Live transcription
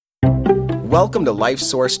Welcome to Life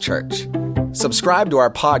Source Church. Subscribe to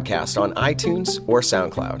our podcast on iTunes or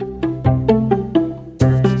SoundCloud.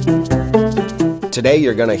 Today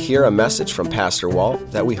you're going to hear a message from Pastor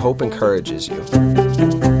Walt that we hope encourages you.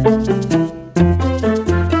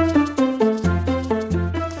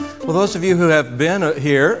 Well, those of you who have been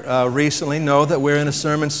here recently know that we're in a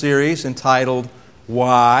sermon series entitled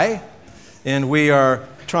Why? And we are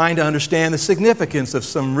trying to understand the significance of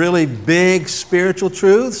some really big spiritual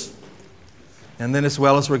truths. And then as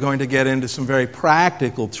well as we're going to get into some very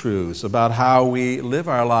practical truths about how we live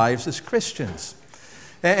our lives as Christians.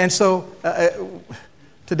 And so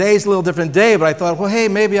today's a little different day, but I thought, well, hey,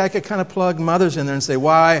 maybe I could kind of plug mothers in there and say,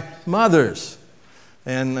 why mothers?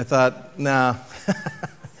 And I thought, nah,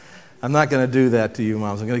 I'm not going to do that to you,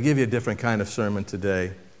 moms. I'm going to give you a different kind of sermon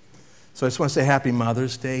today. So I just want to say Happy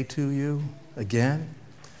Mother's Day to you again.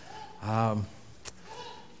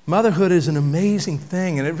 Motherhood is an amazing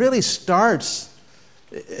thing, and it really starts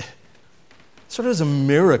sort of as a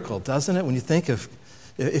miracle, doesn't it? When you think of,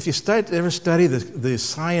 if you ever study the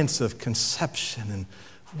science of conception and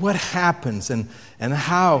what happens and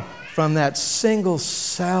how from that single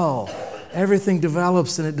cell everything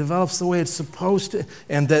develops, and it develops the way it's supposed to,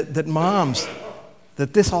 and that moms,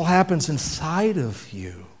 that this all happens inside of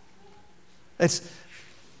you.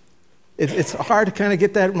 It's hard to kind of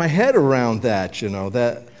get that in my head around that, you know,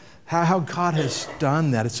 that how God has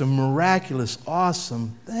done that. It's a miraculous,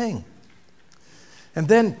 awesome thing. And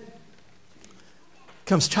then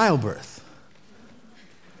comes childbirth,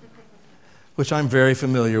 which I'm very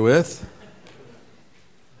familiar with.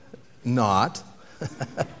 Not.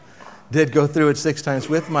 Did go through it 6 times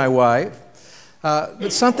with my wife.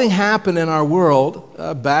 But something happened in our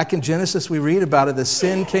world. Back in Genesis, we read about it. The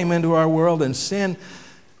sin came into our world, and sin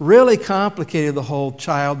really complicated the whole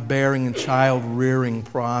childbearing and child-rearing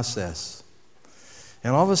process.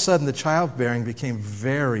 And all of a sudden, the childbearing became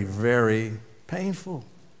very, very painful.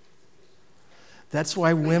 That's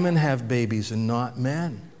why women have babies and not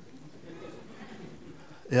men.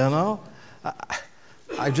 You know?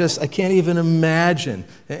 I can't even imagine.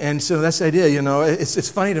 And so that's the idea, you know. It's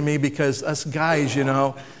funny to me because us guys, you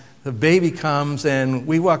know, the baby comes and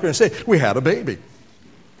we walk around and say, we had a baby.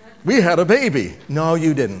 We had a baby. No,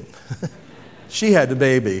 you didn't. She had the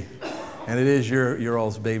baby, and it is your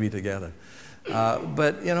all's baby together.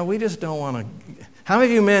 But, you know, we just don't want to. How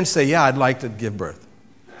many of you men say, yeah, I'd like to give birth?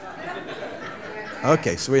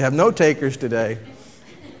 Okay, so we have no takers today.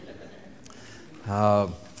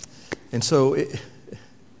 And so it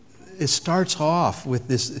starts off with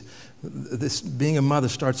this being a mother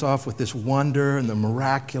starts off with this wonder and the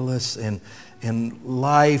miraculous and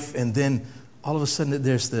life, and then all of a sudden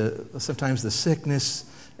there's sometimes the sickness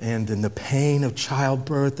and then the pain of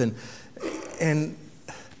childbirth, and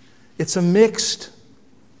it's a mixed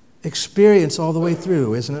experience all the way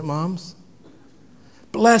through, isn't it, moms?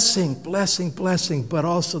 Blessing, blessing, blessing, but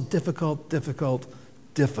also difficult, difficult,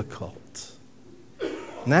 difficult.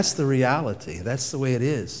 And that's the reality. That's the way it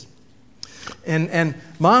is. And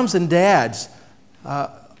moms and dads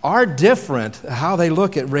are different how they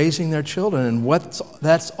look at raising their children and what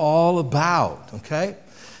that's all about, okay?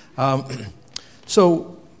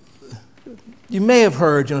 So you may have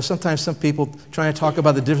heard, you know, sometimes some people try to talk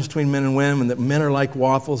about the difference between men and women, that men are like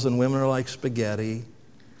waffles and women are like spaghetti.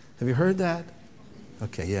 Have you heard that?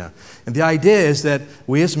 Okay, yeah. And the idea is that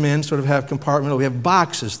we as men sort of have compartmental, we have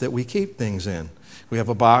boxes that we keep things in. We have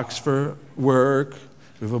a box for work,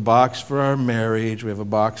 we have a box for our marriage, we have a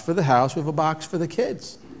box for the house, we have a box for the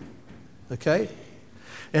kids. Okay?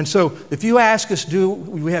 And so if you ask us, do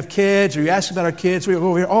we have kids, or you ask about our kids, we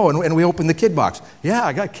go over here, and we open the kid box. Yeah,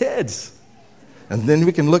 I got kids. And then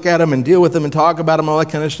we can look at them and deal with them and talk about them, all that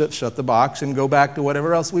kind of stuff, shut the box and go back to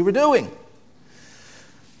whatever else we were doing.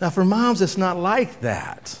 Now for moms, it's not like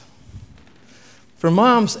that. For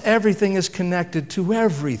moms, everything is connected to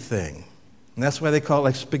everything. And that's why they call it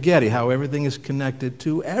like spaghetti, how everything is connected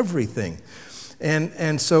to everything.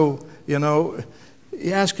 And so, you know,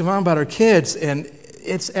 you ask a mom about her kids, and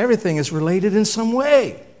everything is related in some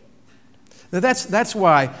way. Now that's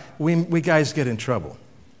why we guys get in trouble.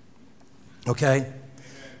 Okay?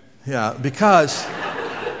 Yeah, because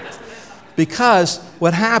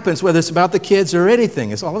what happens, whether it's about the kids or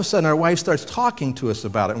anything, is all of a sudden our wife starts talking to us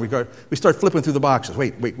about it, and we start flipping through the boxes.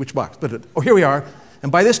 Wait, which box? Oh, here we are.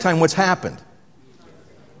 And by this time, what's happened?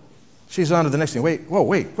 She's on to the next thing. Wait.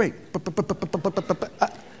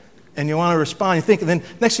 And you want to respond. You think, and then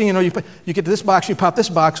next thing you know, you get to this box, you pop this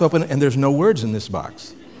box open, and there's no words in this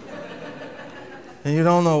box. And you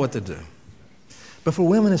don't know what to do. But for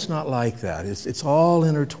women, it's not like that. It's all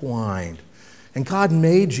intertwined. And God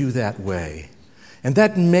made you that way. And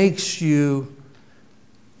that makes you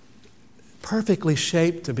perfectly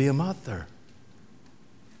shaped to be a mother.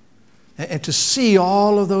 And to see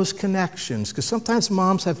all of those connections, because sometimes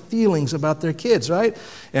moms have feelings about their kids, right?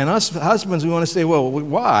 And us husbands, we want to say, well,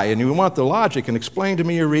 why? And we want the logic and explain to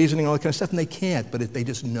me your reasoning, all that kind of stuff, and they can't, but they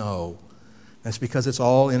just know. That's because it's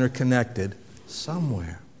all interconnected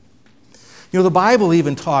somewhere. You know, the Bible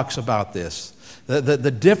even talks about this,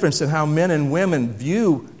 the difference in how men and women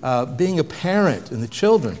view being a parent and the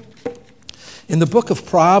children. In the book of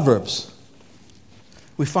Proverbs,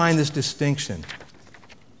 we find this distinction.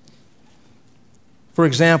 For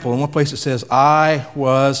example, in one place it says, I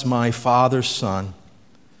was my father's son,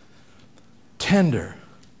 tender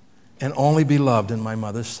and only beloved in my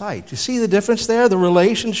mother's sight. You see the difference there? The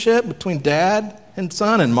relationship between dad and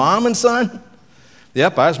son and mom and son?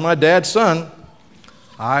 Yep, I was my dad's son.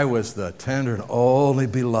 I was the tender and only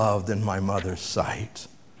beloved in my mother's sight.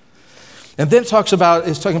 And then it's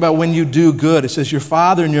talking about when you do good. It says, your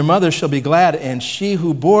father and your mother shall be glad, and she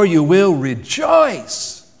who bore you will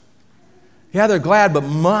rejoice. Yeah, they're glad, but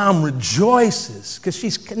mom rejoices because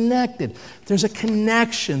she's connected. There's a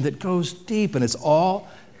connection that goes deep, and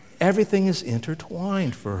everything is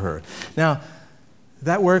intertwined for her. Now,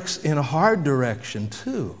 that works in a hard direction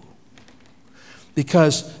too.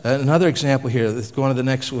 Because, another example here, let's go on to the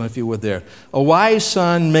next one if you would there. A wise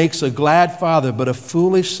son makes a glad father, but a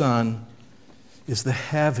foolish son is the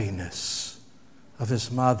heaviness of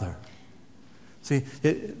his mother. See,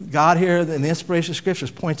 God here in the inspiration of Scriptures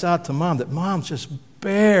points out to mom that moms just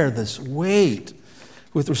bear this weight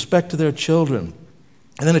with respect to their children.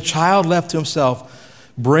 And then a child left to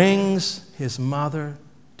himself brings his mother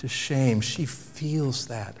to shame. She feels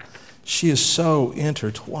that. She is so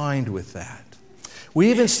intertwined with that. We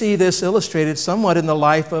even see this illustrated somewhat in the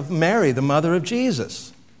life of Mary, the mother of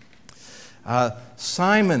Jesus.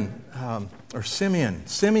 Simeon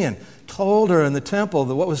told her in the temple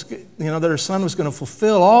that her son was going to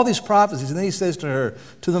fulfill all these prophecies. And then he says to her,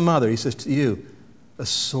 to the mother, he says to you, a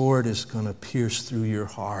sword is going to pierce through your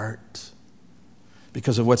heart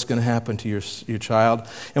because of what's going to happen to your child.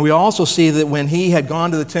 And we also see that when he had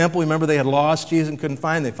gone to the temple, remember they had lost Jesus and couldn't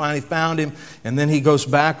find him. They finally found him, and then he goes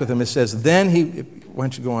back with them. It says, why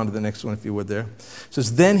don't you go on to the next one if you would there. It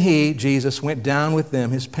says, then he, Jesus, went down with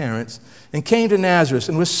them, his parents, and came to Nazareth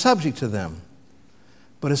and was subject to them.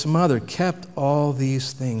 But his mother kept all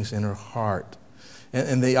these things in her heart.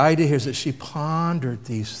 And the idea here is that she pondered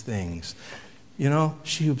these things. You know,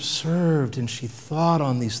 she observed and she thought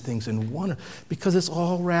on these things and wondered, because it's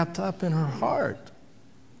all wrapped up in her heart.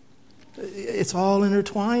 It's all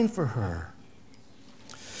intertwined for her.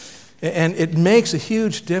 And it makes a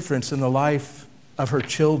huge difference in the life of her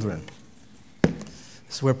children.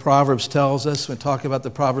 This is where Proverbs tells us, when talking about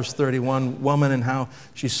the Proverbs 31 woman and how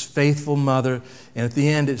she's faithful mother. And at the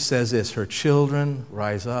end it says this, her children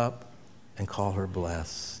rise up and call her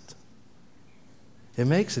blessed. It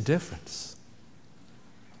makes a difference.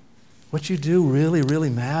 What you do really, really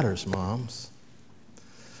matters, moms.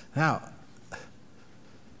 Now,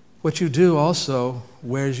 what you do also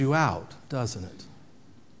wears you out, doesn't it?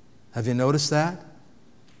 Have you noticed that?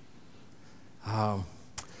 I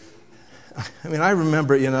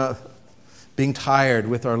remember, being tired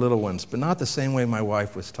with our little ones, but not the same way my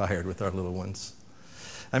wife was tired with our little ones.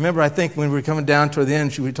 I think when we were coming down toward the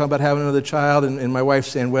end, we were talking about having another child, and my wife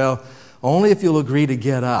saying, well, only if you'll agree to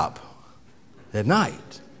get up at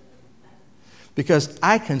night. Because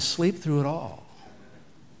I can sleep through it all.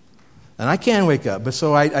 And I can wake up, but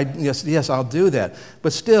so yes, I'll do that.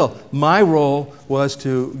 But still, my role was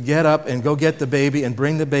to get up and go get the baby and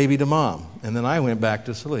bring the baby to mom. And then I went back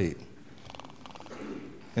to sleep.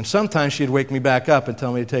 And sometimes she'd wake me back up and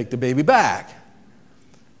tell me to take the baby back.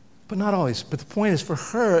 But not always. But the point is, for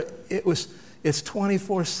her, it's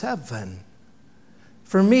 24/7.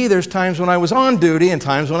 For me, there's times when I was on duty and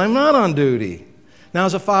times when I'm not on duty. Now,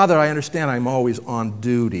 as a father, I understand I'm always on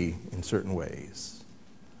duty in certain ways.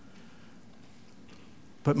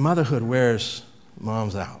 But motherhood wears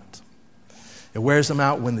moms out. It wears them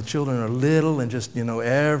out when the children are little and just,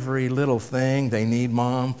 every little thing, they need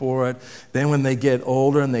mom for it. Then when they get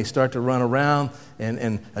older and they start to run around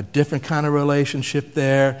and a different kind of relationship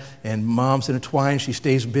there, and mom's intertwined, she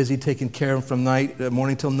stays busy taking care of them from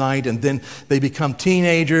morning till night, and then they become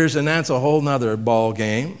teenagers, and that's a whole nother ball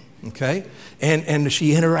game. Okay? And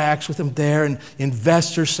she interacts with them there and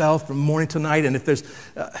invests herself from morning to night. And if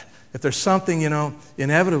there's something,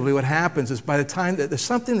 inevitably what happens is by the time that there's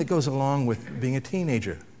something that goes along with being a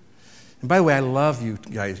teenager. And by the way, I love you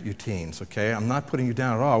guys, you teens, okay? I'm not putting you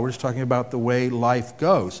down at all. We're just talking about the way life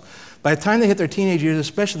goes. By the time they hit their teenage years,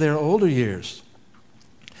 especially their older years,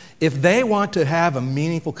 If they want to have a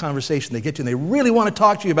meaningful conversation, they get you and they really want to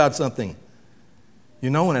talk to you about something. You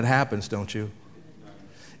know when it happens, don't you?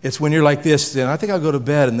 It's when you're like this, and I think I'll go to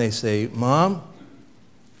bed, and they say, Mom,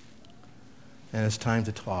 and it's time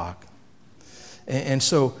to talk. And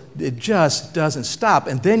so it just doesn't stop.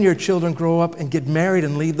 And then your children grow up and get married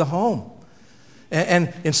and leave the home.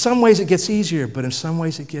 And in some ways it gets easier, but in some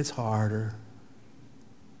ways it gets harder.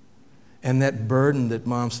 And that burden that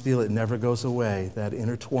moms feel, it never goes away. That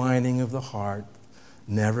intertwining of the heart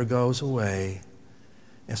never goes away.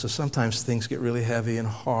 And so sometimes things get really heavy and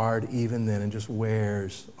hard even then and just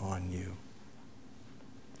wears on you.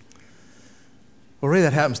 Well, really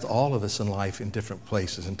that happens to all of us in life in different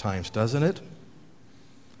places and times, doesn't it?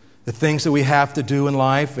 The things that we have to do in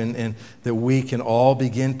life and that we can all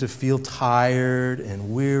begin to feel tired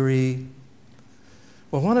and weary.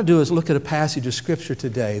 What I want to do is look at a passage of Scripture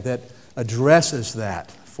today that addresses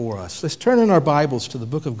that for us. Let's turn in our Bibles to the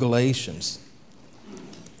book of Galatians.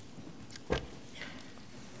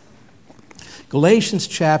 Galatians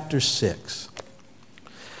chapter 6.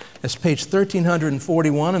 That's page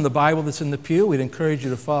 1341 in the Bible that's in the pew. We'd encourage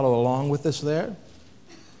you to follow along with us there.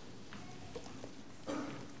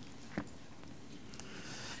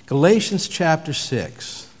 Galatians chapter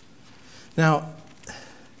 6. Now,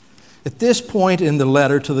 at this point in the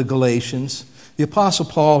letter to the Galatians, the Apostle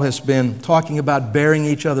Paul has been talking about bearing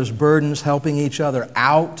each other's burdens, helping each other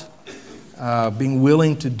out, being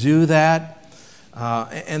willing to do that.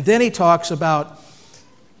 And then he talks about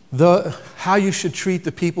how you should treat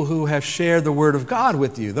the people who have shared the Word of God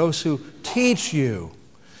with you, those who teach you.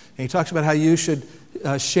 And he talks about how you should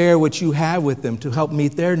share what you have with them to help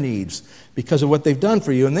meet their needs because of what they've done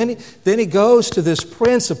for you. And then he goes to this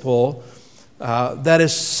principle that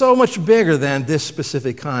is so much bigger than this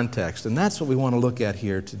specific context. And that's what we want to look at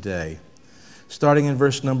here today, starting in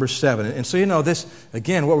verse number 7. And so you know this,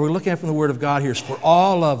 again, what we're looking at from the Word of God here is for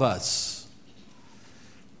all of us.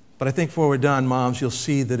 But I think before we're done, moms, you'll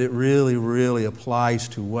see that it really, really applies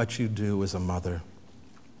to what you do as a mother.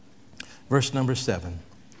 Verse number 7.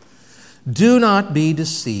 Do not be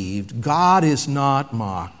deceived. God is not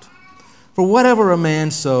mocked. For whatever a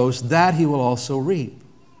man sows, that he will also reap.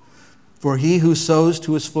 For he who sows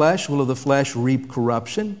to his flesh will of the flesh reap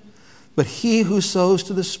corruption, but he who sows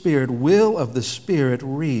to the Spirit will of the Spirit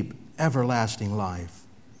reap everlasting life.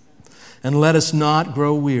 And let us not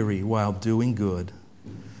grow weary while doing good.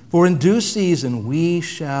 For in due season we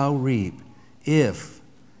shall reap if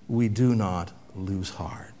we do not lose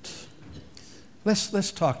heart.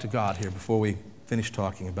 Let's talk to God here before we finish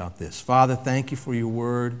talking about this. Father, thank you for your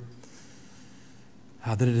word,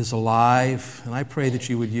 that it is alive. And I pray that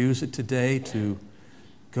you would use it today to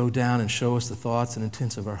go down and show us the thoughts and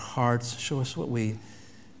intents of our hearts. Show us what we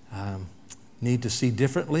need to see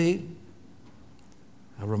differently.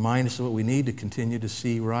 Remind us of what we need to continue to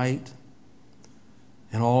see right.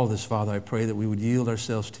 And all of this, Father, I pray that we would yield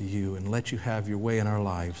ourselves to you and let you have your way in our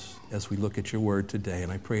lives as we look at your word today.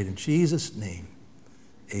 And I pray it in Jesus' name.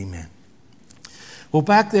 Amen. Well,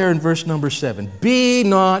 back there in verse number 7, be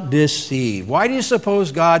not deceived. Why do you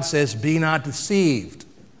suppose God says be not deceived?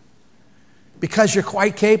 Because you're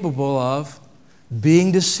quite capable of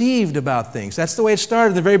being deceived about things. That's the way it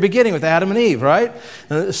started at the very beginning with Adam and Eve, right?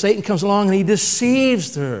 Satan comes along and he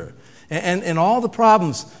deceives her. And all the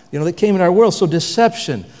problems, that came in our world. So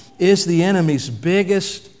deception is the enemy's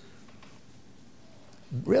biggest,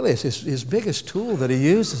 really it's his biggest tool that he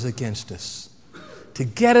uses against us to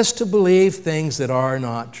get us to believe things that are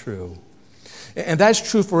not true. And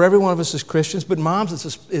that's true for every one of us as Christians, but moms,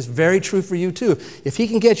 it's very true for you too. If he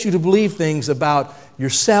can get you to believe things about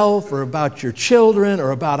yourself or about your children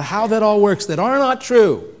or about how that all works that are not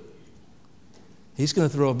true, he's going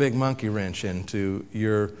to throw a big monkey wrench into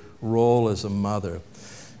your role as a mother.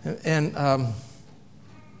 And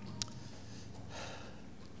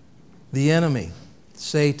the enemy,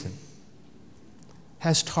 Satan,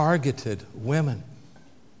 has targeted women,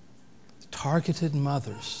 targeted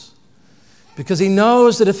mothers, because he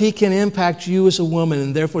knows that if he can impact you as a woman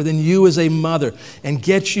and therefore then you as a mother and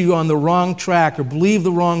get you on the wrong track or believe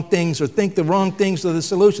the wrong things or think the wrong things are the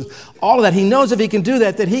solutions, all of that, he knows if he can do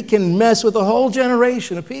that he can mess with a whole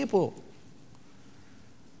generation of people.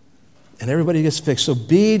 And everybody gets fixed. So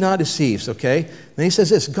be not deceived, okay? Then he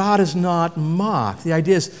says this, God is not mocked. The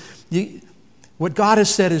idea is what God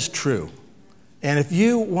has said is true. And if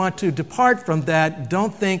you want to depart from that,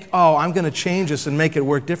 don't think, I'm going to change this and make it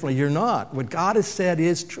work differently. You're not. What God has said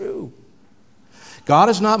is true. God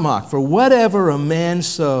is not mocked. For whatever a man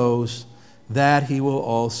sows, that he will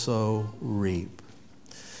also reap.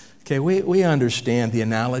 Okay, we understand the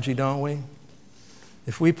analogy, don't we?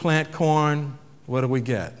 If we plant corn, what do we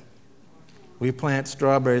get? We plant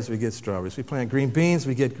strawberries, we get strawberries. We plant green beans,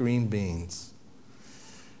 we get green beans.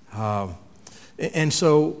 And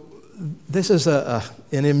so this is an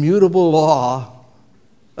immutable law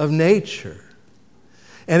of nature.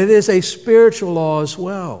 And it is a spiritual law as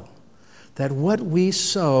well, that what we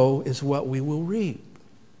sow is what we will reap.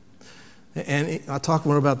 And I'll talk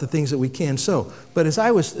more about the things that we can sow. But as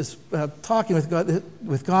I was talking with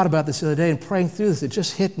God about this the other day and praying through this, it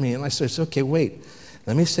just hit me. And I said, okay, wait.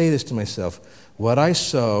 Let me say this to myself. What I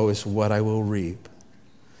sow is what I will reap.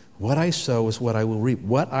 What I sow is what I will reap.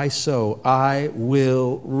 What I sow, I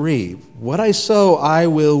will reap. What I sow, I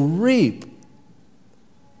will reap.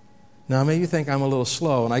 Now, maybe you think I'm a little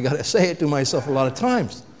slow, and I got to say it to myself a lot of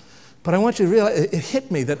times. But I want you to realize, it hit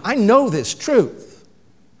me that I know this truth,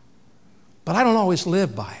 but I don't always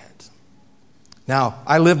live by it. Now,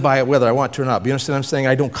 I live by it whether I want to or not. But you understand what I'm saying?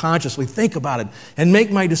 I don't consciously think about it and make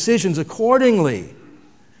my decisions accordingly.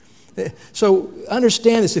 So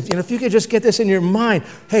understand this. If you could just get this in your mind,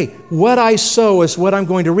 hey, what I sow is what I'm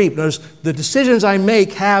going to reap. Notice the decisions I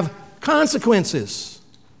make have consequences.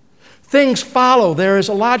 Things follow. There is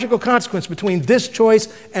a logical consequence between this choice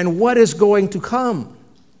and what is going to come.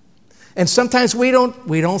 And sometimes we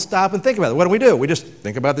don't stop and think about it. What do? We just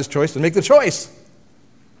think about this choice and make the choice.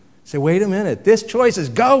 Say, wait a minute, this choice is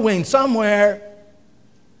going somewhere.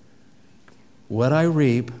 What I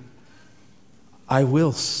reap,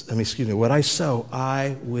 what I sow,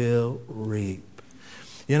 I will reap.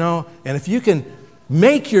 And if you can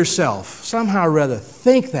make yourself somehow or other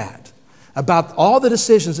think that about all the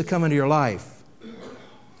decisions that come into your life,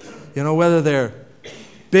 whether they're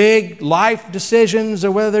big life decisions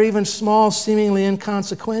or whether they're even small, seemingly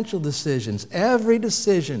inconsequential decisions, every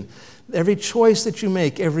decision, every choice that you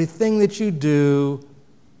make, everything that you do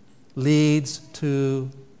leads to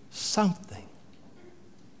something.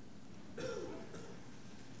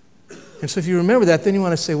 And so if you remember that, then you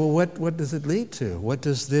want to say, well, what does it lead to? What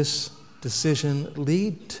does this decision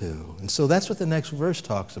lead to? And so that's what the next verse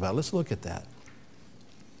talks about. Let's look at that.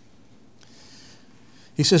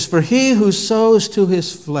 He says, for he who sows to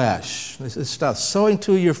his flesh, this is stuff, sowing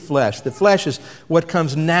to your flesh. The flesh is what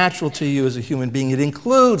comes natural to you as a human being. It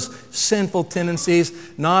includes sinful tendencies,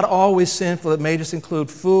 not always sinful. It may just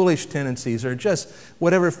include foolish tendencies or just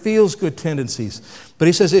whatever feels good tendencies. But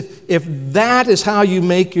he says, if that is how you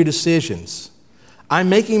make your decisions, I'm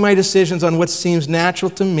making my decisions on what seems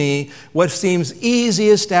natural to me, what seems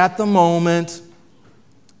easiest at the moment.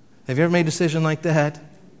 Have you ever made a decision like that?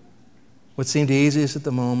 What seemed easiest at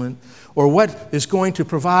the moment? Or what is going to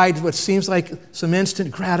provide what seems like some instant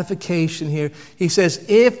gratification here? He says,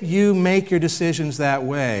 if you make your decisions that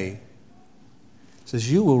way, he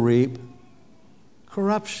says, you will reap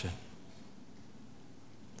corruption.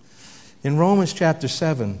 In Romans chapter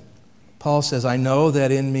 7, Paul says, I know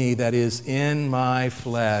that in me, that is in my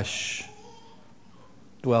flesh,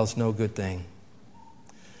 dwells no good thing.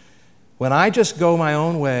 When I just go my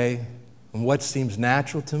own way, and what seems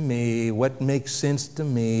natural to me, what makes sense to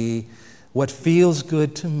me, what feels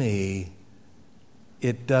good to me,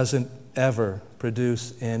 it doesn't ever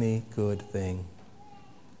produce any good thing.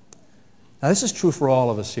 Now, this is true for all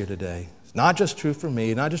of us here today. It's not just true for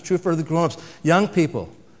me, not just true for the grown-ups, young people,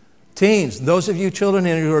 teens, those of you children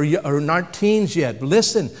who are not teens yet.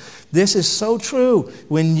 Listen, this is so true.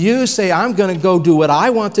 When you say, I'm going to go do what I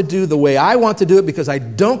want to do the way I want to do it because I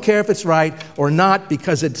don't care if it's right or not,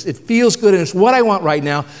 because it feels good and it's what I want right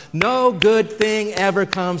now, no good thing ever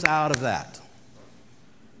comes out of that.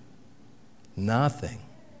 Nothing.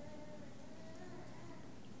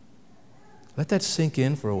 Let that sink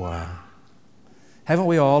in for a while. Haven't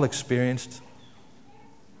we all experienced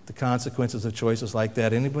the consequences of choices like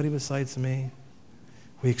that? Anybody besides me?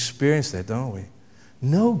 We experience that, don't we?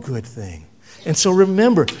 No good thing. And so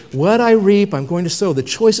remember, what I reap, I'm going to sow. The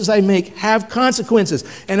choices I make have consequences.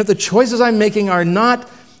 And if the choices I'm making are not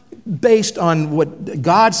based on what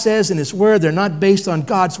God says in His Word, they're not based on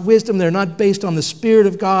God's wisdom, they're not based on the Spirit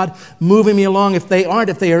of God moving me along, if they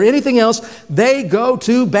are anything else, they go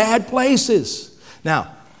to bad places.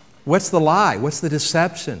 Now, what's the lie? What's the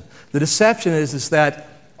deception? The deception is that,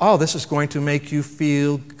 this is going to make you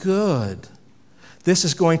feel good. This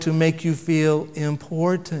is going to make you feel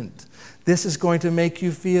important. This is going to make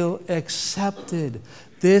you feel accepted.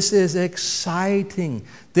 This is exciting.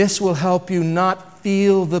 This will help you not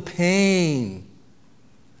feel the pain.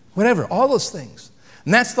 Whatever, all those things.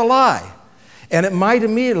 And that's the lie. And it might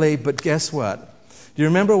immediately, but guess what? Do you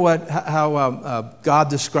remember how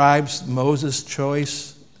God describes Moses'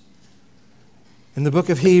 choice? In the book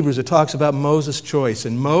of Hebrews, it talks about Moses' choice.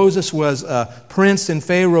 And Moses was a prince in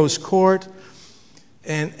Pharaoh's court.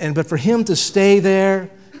 But for him to stay there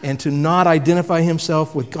and to not identify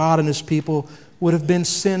himself with God and his people would have been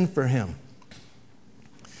sin for him.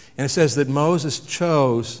 And it says that Moses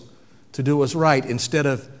chose to do what was right instead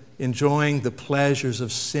of enjoying the pleasures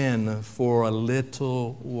of sin for a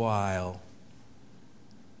little while.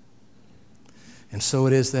 And so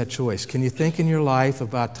it is that choice. Can you think in your life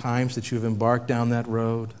about times that you've embarked down that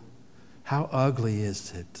road? How ugly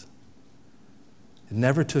is it? It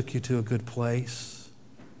never took you to a good place.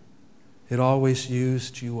 It always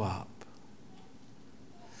used you up.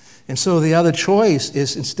 And so the other choice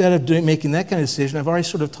is, instead of making that kind of decision, I've already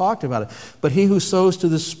sort of talked about it, but he who sows to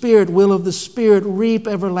the Spirit will of the Spirit reap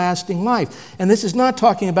everlasting life. And this is not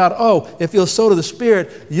talking about, if you'll sow to the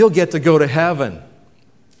Spirit, you'll get to go to heaven.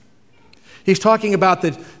 He's talking about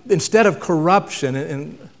that instead of corruption,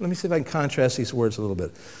 and let me see if I can contrast these words a little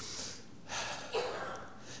bit.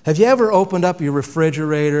 Have you ever opened up your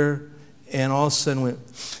refrigerator and all of a sudden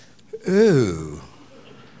went, ooh,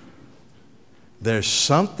 there's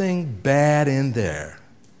something bad in there,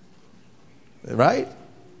 right?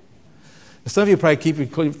 Some of you probably keep your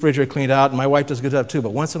refrigerator cleaned out, and my wife does a good job too,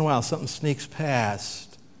 but once in a while something sneaks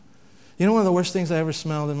past. You know one of the worst things I ever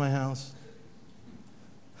smelled in my house?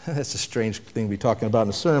 That's a strange thing to be talking about in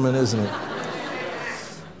a sermon, isn't it?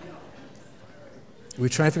 We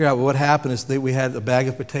try to figure out what happened is that we had a bag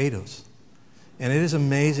of potatoes. And it is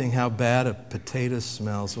amazing how bad a potato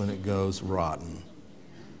smells when it goes rotten.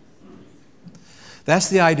 That's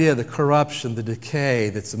the idea, the corruption, the decay,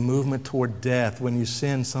 that's the movement toward death. When you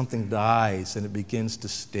sin, something dies and it begins to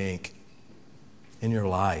stink in your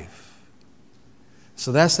life.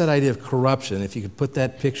 So that's that idea of corruption, if you could put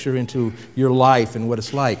that picture into your life and what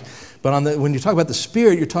it's like. But when you talk about the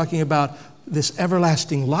Spirit, you're talking about this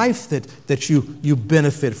everlasting life that you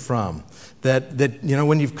benefit from. That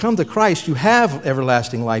when you've come to Christ, you have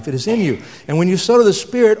everlasting life. It is in you. And when you sow to the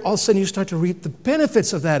Spirit, all of a sudden you start to reap the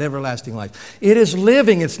benefits of that everlasting life. It is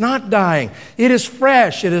living. It's not dying. It is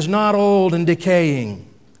fresh. It is not old and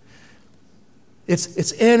decaying.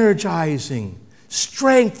 It's energizing,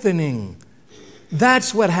 strengthening.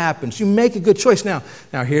 That's what happens. You make a good choice. Now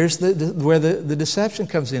here's where the deception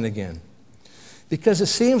comes in again. Because it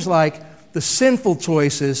seems like the sinful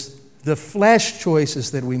choices, the flesh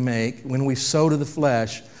choices that we make when we sow to the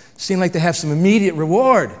flesh, seem like they have some immediate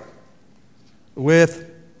reward with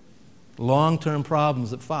long-term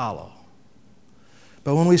problems that follow.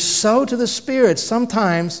 But when we sow to the Spirit,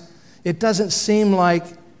 sometimes it doesn't seem like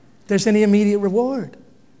there's any immediate reward.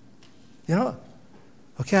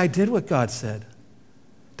 Okay, I did what God said.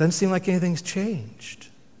 Doesn't seem like anything's changed.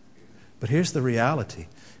 But here's the reality.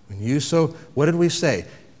 When you sow, what did we say?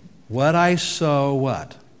 What I sow,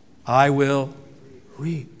 what? I will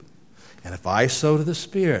reap. And if I sow to the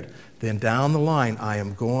Spirit, then down the line, I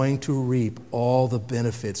am going to reap all the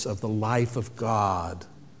benefits of the life of God,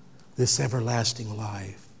 this everlasting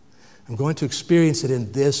life. I'm going to experience it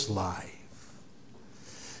in this life.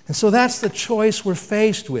 And so that's the choice we're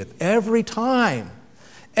faced with every time.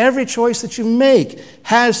 Every choice that you make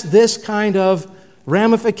has this kind of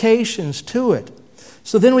ramifications to it.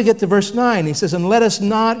 So then we get to verse 9. He says, and let us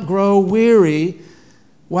not grow weary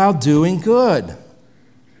while doing good.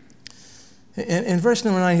 In verse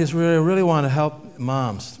number 9, I really want to help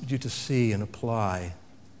moms, you to see and apply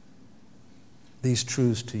these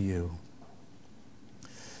truths to you.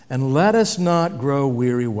 And let us not grow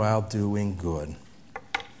weary while doing good.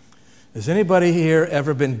 Has anybody here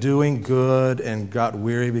ever been doing good and got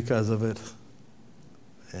weary because of it?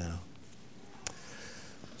 Yeah.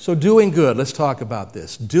 So doing good, let's talk about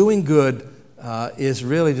this. Doing good is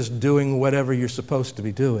really just doing whatever you're supposed to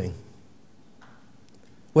be doing.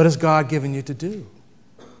 What has God given you to do?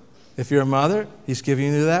 If you're a mother, He's giving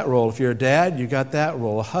you that role. If you're a dad, you got that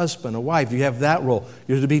role. A husband, a wife, you have that role.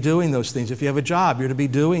 You're to be doing those things. If you have a job, you're to be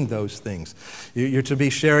doing those things. You're to be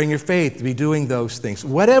sharing your faith, to be doing those things.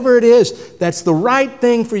 Whatever it is, that's the right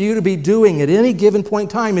thing for you to be doing at any given point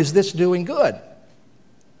in time. Is this doing good?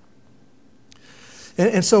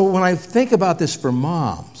 And so when I think about this for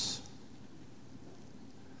moms,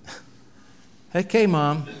 okay,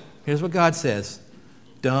 Mom, here's what God says.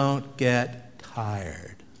 Don't get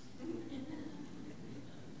tired.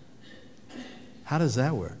 How does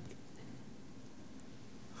that work?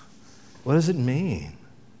 What does it mean?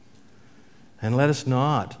 And let us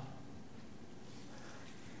not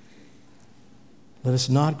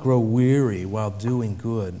grow weary while doing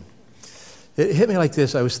good. It hit me like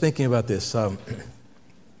this. I was thinking about this.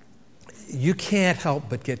 You can't help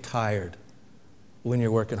but get tired when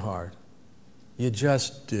you're working hard. You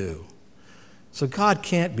just do. So God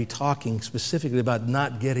can't be talking specifically about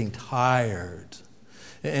not getting tired.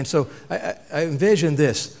 And so I envisioned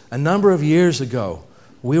this. A number of years ago,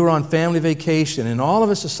 we were on family vacation, and all of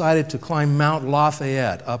us decided to climb Mount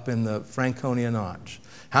Lafayette up in the Franconia Notch.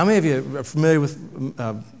 How many of you are familiar with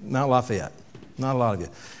Mount Lafayette? Not a lot of you.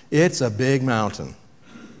 It's a big mountain,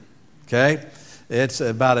 okay? It's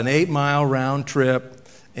about an 8-mile round trip,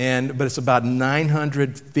 but it's about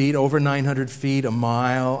 900 feet, over 900 feet a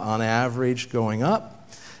mile on average going up.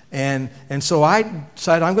 And so I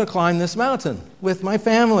decided I'm going to climb this mountain with my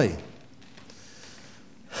family.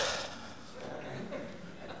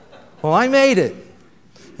 Well, I made it.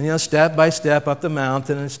 And, step by step up the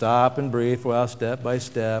mountain and stop and breathe. Well, step by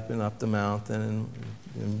step and up the mountain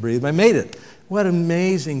and breathe. I made it. What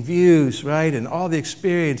amazing views, right? And all the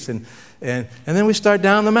experience. And then we start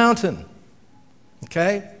down the mountain.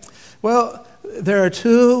 Okay? Well, there are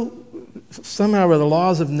somehow the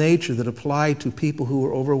laws of nature that apply to people who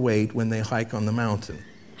are overweight when they hike on the mountain.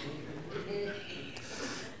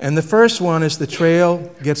 And the first one is the trail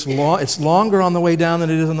gets long. It's longer on the way down than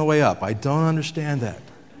it is on the way up. I don't understand that.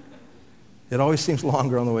 It always seems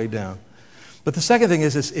longer on the way down. But the second thing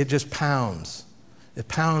is it just pounds. It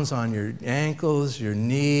pounds on your ankles, your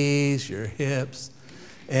knees, your hips.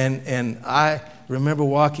 And I remember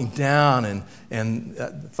walking down and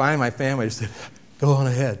finally my family just said, go on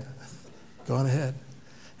ahead. Go on ahead.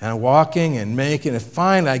 And I'm walking and making it.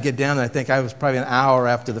 Finally I get down there. I think I was probably an hour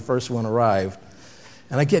after the first one arrived.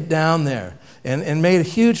 And I get down there and made a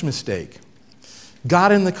huge mistake.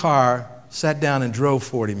 Got in the car, sat down and drove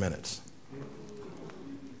 40 minutes.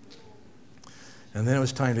 And then it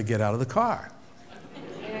was time to get out of the car.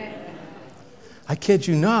 I kid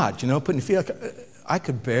you not, putting your feet up. I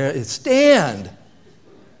could barely stand.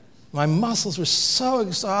 My muscles were so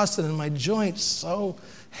exhausted and my joints so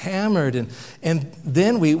hammered. And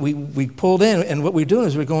then we pulled in, and what we're doing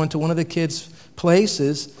is we're going to one of the kids'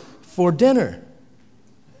 places for dinner.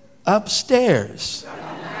 Upstairs.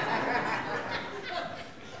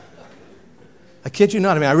 I kid you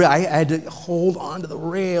not. I had to hold on to the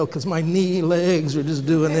rail because my legs were just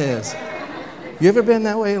doing this. You ever been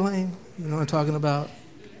that way, Elaine? You know what I'm talking about?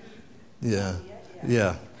 Yeah.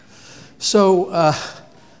 So,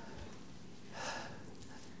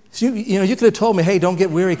 you could have told me, hey, don't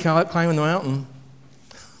get weary climbing the mountain.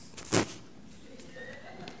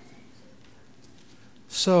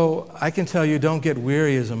 So I can tell you, don't get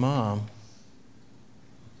weary as a mom.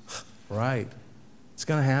 Right. It's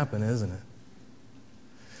going to happen, isn't it?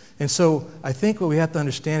 And so I think what we have to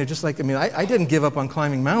understand is just like, I didn't give up on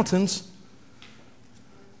climbing mountains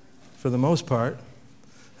for the most part.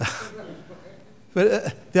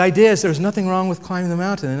 But the idea is there's nothing wrong with climbing the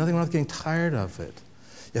mountain and nothing wrong with getting tired of it.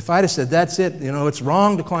 If I'd have said, that's it, it's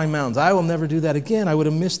wrong to climb mountains, I will never do that again, I would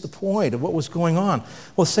have missed the point of what was going on.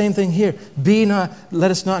 Well, same thing here.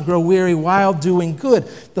 Let us not grow weary while doing good.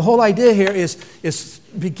 The whole idea here is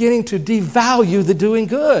beginning to devalue the doing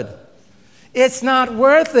good. It's not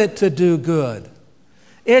worth it to do good.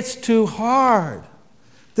 It's too hard.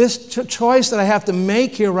 This choice that I have to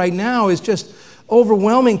make here right now is just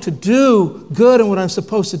overwhelming to do good and what I'm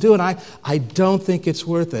supposed to do, and I don't think it's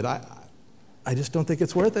worth it. I just don't think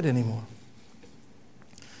it's worth it anymore.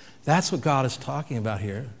 That's what God is talking about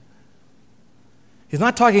here. He's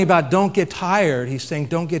not talking about don't get tired. He's saying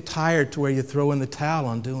don't get tired to where you throw in the towel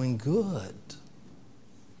on doing good.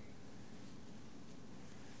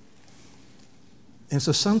 And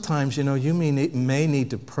so sometimes, you may need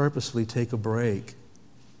to purposefully take a break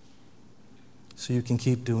so you can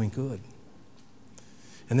keep doing good.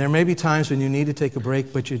 And there may be times when you need to take a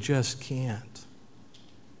break, but you just can't.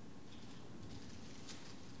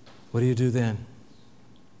 What do you do then?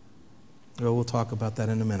 Well, we'll talk about that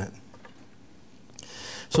in a minute.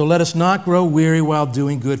 So let us not grow weary while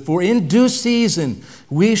doing good, for in due season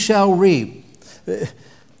we shall reap.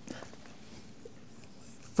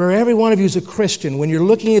 For every one of you who's a Christian, when you're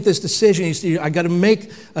looking at this decision, you see, I've got to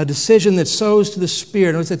make a decision that sows to the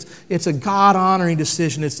Spirit. It's a God-honoring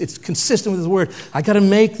decision. It's consistent with His Word. I've got to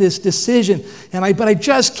make this decision, but I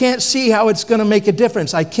just can't see how it's going to make a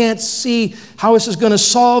difference. I can't see how this is going to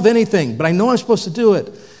solve anything, but I know I'm supposed to do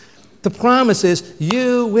it. The promise is,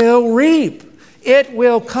 you will reap. It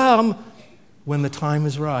will come when the time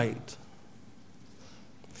is right.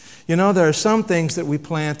 There are some things that we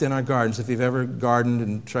plant in our gardens. If you've ever gardened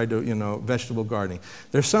and tried to, vegetable gardening.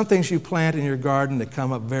 There's some things you plant in your garden that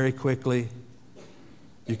come up very quickly.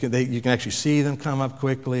 You can actually see them come up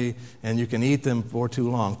quickly, and you can eat them for too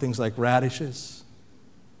long. Things like radishes.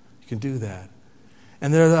 You can do that.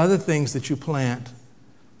 And there are other things that you plant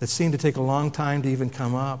that seem to take a long time to even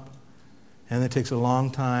come up. And it takes a long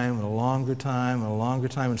time, and a longer time, and a longer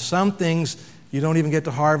time. And some things you don't even get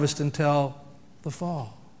to harvest until the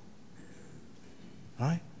fall.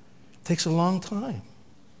 Right? It takes a long time.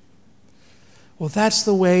 Well, that's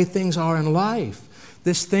the way things are in life.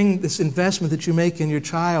 This investment that you make in your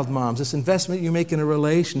child, moms, this investment you make in a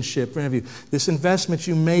relationship, for any of you, this investment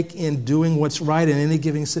you make in doing what's right in any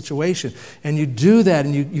given situation, and you do that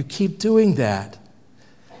and you keep doing that,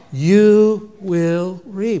 you will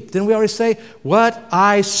reap. Didn't we already say, what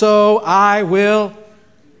I sow, I will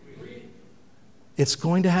reap? It's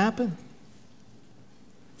going to happen.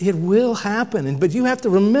 It will happen, but you have to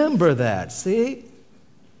remember that, see?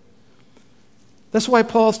 That's why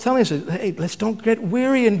Paul's telling us, hey, let's don't get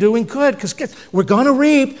weary in doing good, because we're going to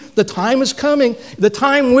reap. The time is coming. The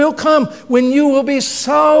time will come when you will be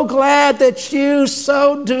so glad that you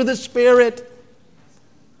sowed to the Spirit.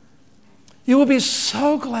 You will be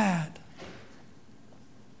so glad.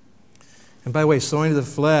 And by the way, sowing to the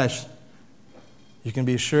flesh, you can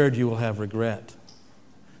be assured you will have regret.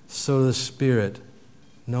 Sow to the Spirit,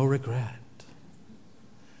 no regret.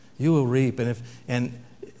 You will reap, and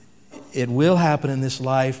it will happen in this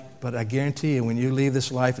life, but I guarantee you, when you leave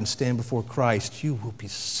this life and stand before Christ, you will be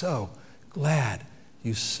so glad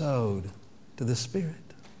you sowed to the Spirit.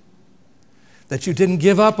 That you didn't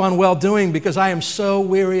give up on well-doing because I am so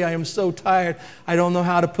weary, I am so tired, I don't know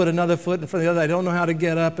how to put another foot in front of the other, I don't know how to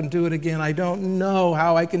get up and do it again, I don't know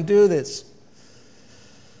how I can do this.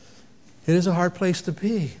 It is a hard place to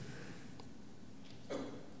be.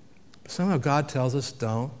 But somehow God tells us,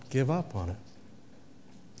 don't give up on it.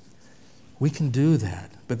 We can do that.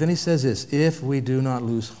 But then he says this, if we do not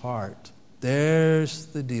lose heart, there's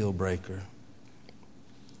the deal breaker.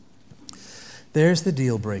 There's the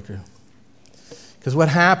deal breaker. Because what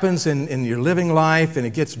happens in your living life, and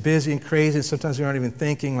it gets busy and crazy, and sometimes we aren't even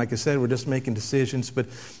thinking, like I said, we're just making decisions, but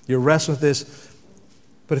you're wrestling with this.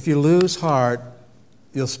 But if you lose heart,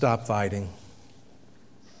 you'll stop fighting.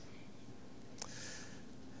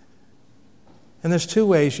 And there's two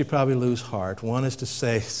ways you probably lose heart. One is to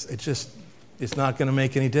say, it's not going to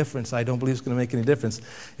make any difference. I don't believe it's going to make any difference.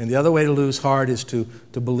 And the other way to lose heart is to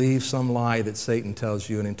believe some lie that Satan tells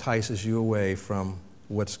you and entices you away from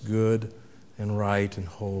what's good and right and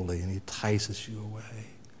holy, and he entices you away.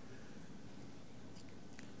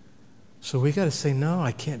 So we got to say, no,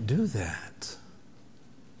 I can't do that.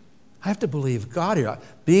 I have to believe God here.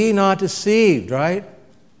 Be not deceived, right?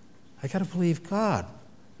 I got to believe God.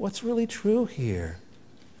 What's really true here?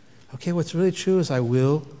 Okay, what's really true is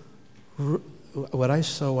what I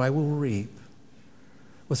sow, I will reap.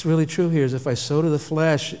 What's really true here is if I sow to the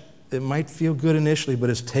flesh, it might feel good initially,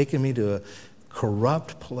 but it's taken me to a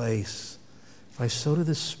corrupt place. If I sow to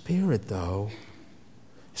the Spirit, though,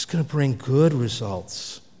 it's going to bring good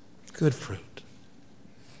results, good fruit.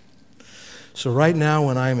 So right now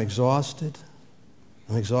when I'm exhausted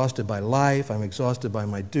by life, I'm exhausted by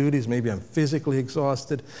my duties, maybe I'm physically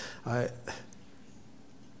exhausted, I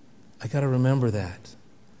got to remember that.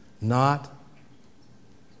 Not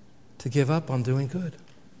to give up on doing good.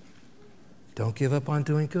 Don't give up on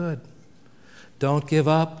doing good. Don't give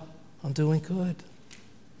up on doing good.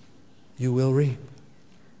 You will reap.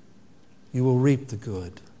 You will reap the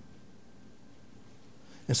good.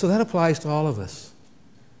 And so that applies to all of us.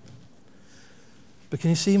 But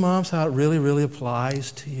can you see, moms, how it really, really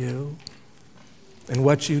applies to you and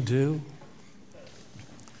what you do?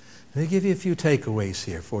 Let me give you a few takeaways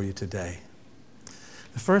here for you today.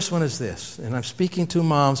 The first one is this, and I'm speaking to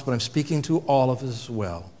moms, but I'm speaking to all of us as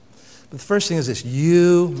well. But the first thing is this,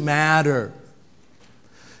 you matter.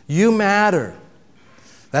 You matter.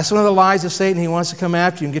 That's one of the lies of Satan. He wants to come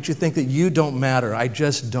after you and get you to think that you don't matter. I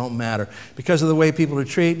just don't matter. Because of the way people are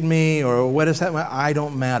treating me or what is happening, I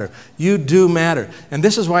don't matter. You do matter. And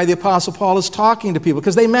this is why the Apostle Paul is talking to people,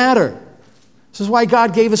 because they matter. This is why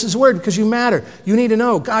God gave us His Word, because you matter. You need to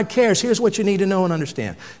know. God cares. Here's what you need to know and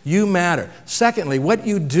understand. You matter. Secondly, what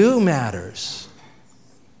you do matters.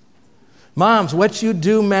 Moms, what you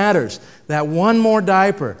do matters. That one more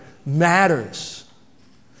diaper matters.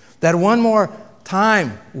 That one more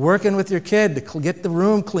time working with your kid to get the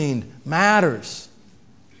room cleaned matters.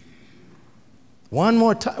 One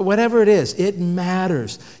more time, whatever it is, it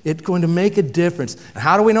matters. It's going to make a difference. And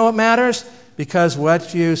how do we know it matters? Because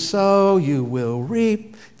what you sow, you will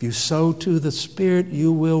reap. If you sow to the Spirit,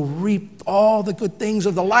 you will reap all the good things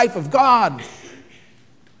of the life of God.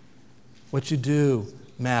 What you do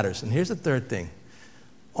matters. And here's the third thing.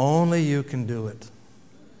 Only you can do it.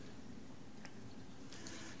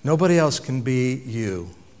 Nobody else can be you.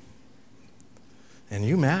 And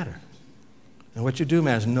you matter. And what you do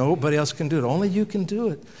matters. Nobody else can do it. Only you can do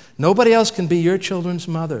it. Nobody else can be your children's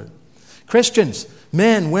mother. Christians,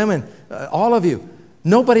 men, women, all of you,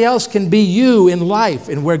 nobody else can be you in life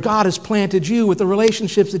and where God has planted you with the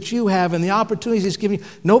relationships that you have and the opportunities He's given you.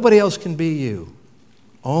 Nobody else can be you.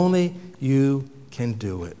 Only you can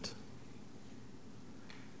do it.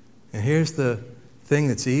 And here's the thing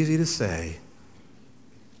that's easy to say,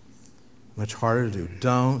 much harder to do.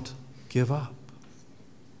 Don't give up.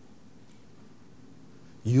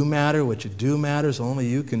 You matter. What you do matters. Only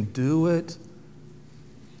you can do it.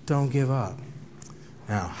 Don't give up.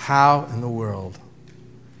 Now, how in the world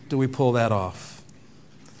do we pull that off?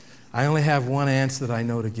 I only have one answer that I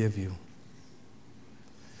know to give you.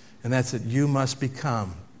 And that's that you must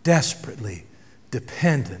become desperately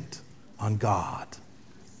dependent on God.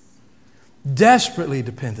 Desperately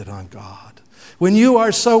dependent on God. When you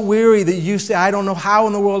are so weary that you say, I don't know how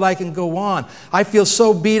in the world I can go on. I feel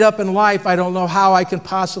so beat up in life, I don't know how I can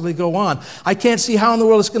possibly go on. I can't see how in the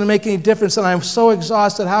world it's going to make any difference, and I'm so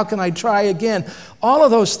exhausted, how can I try again? All of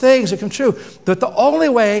those things that come true. But the only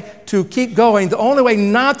way to keep going, the only way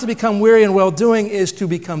not to become weary in well-doing is to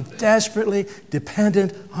become desperately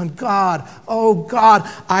dependent on God. Oh God,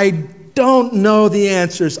 I don't know the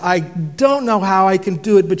answers. I don't know how I can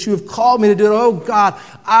do it, but you have called me to do it. Oh God,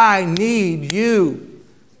 I need you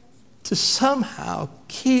to somehow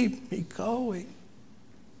keep me going.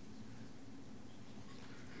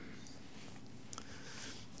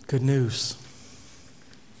 Good news.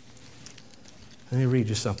 Let me read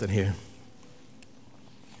you something here.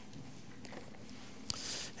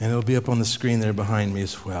 And it'll be up on the screen there behind me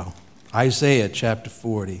as well. Isaiah chapter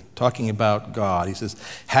 40, talking about God. He says,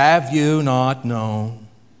 have you not known?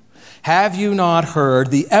 Have you not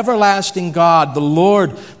heard? The everlasting God, the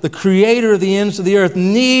Lord, the creator of the ends of the earth,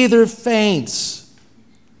 neither faints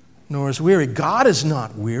nor is weary. God is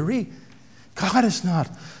not weary. God is not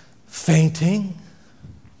fainting.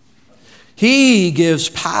 He gives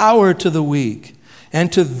power to the weak,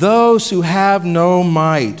 and to those who have no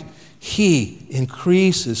might, He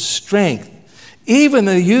increases strength. Even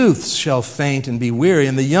the youths shall faint and be weary,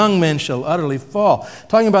 and the young men shall utterly fall.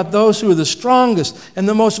 Talking about those who are the strongest and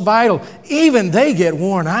the most vital. Even they get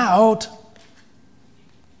worn out.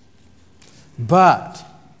 But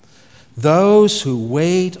those who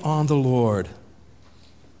wait on the Lord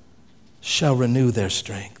shall renew their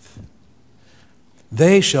strength.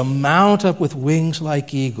 They shall mount up with wings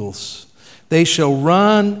like eagles. They shall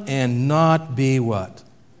run and not be what?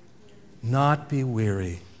 Not be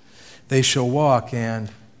weary. They shall walk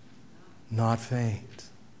and not faint.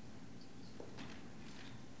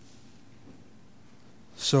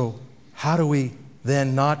 So, how do we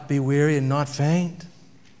then not be weary and not faint?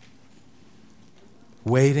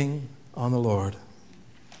 Waiting on the Lord.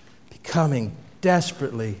 Becoming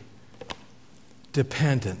desperately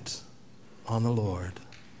dependent on the Lord.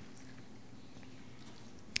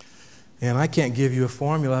 And I can't give you a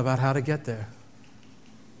formula about how to get there.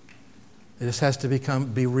 It just has to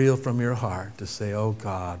be real from your heart to say, oh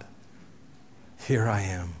God, here I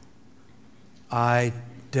am. I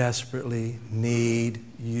desperately need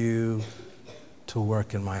you to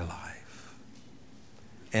work in my life.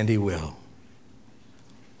 And He will.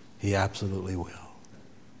 He absolutely will.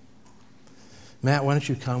 Matt, why don't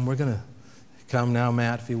you come? We're going to come now,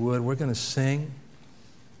 Matt, if you would. We're going to sing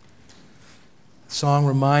a song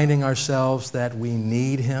reminding ourselves that we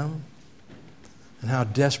need Him. And how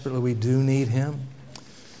desperately we do need Him.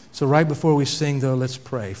 So right before we sing, though, let's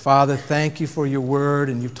pray. Father, thank you for your word,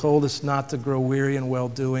 and you've told us not to grow weary in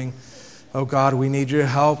well-doing. Oh God, we need your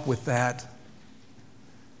help with that.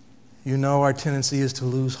 You know our tendency is to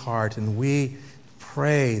lose heart, and we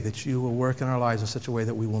pray that you will work in our lives in such a way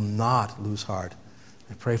that we will not lose heart.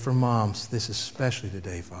 I pray for moms, this especially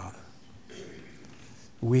today, Father.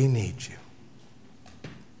 We need you.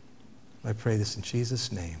 I pray this in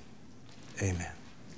Jesus' name. Amen.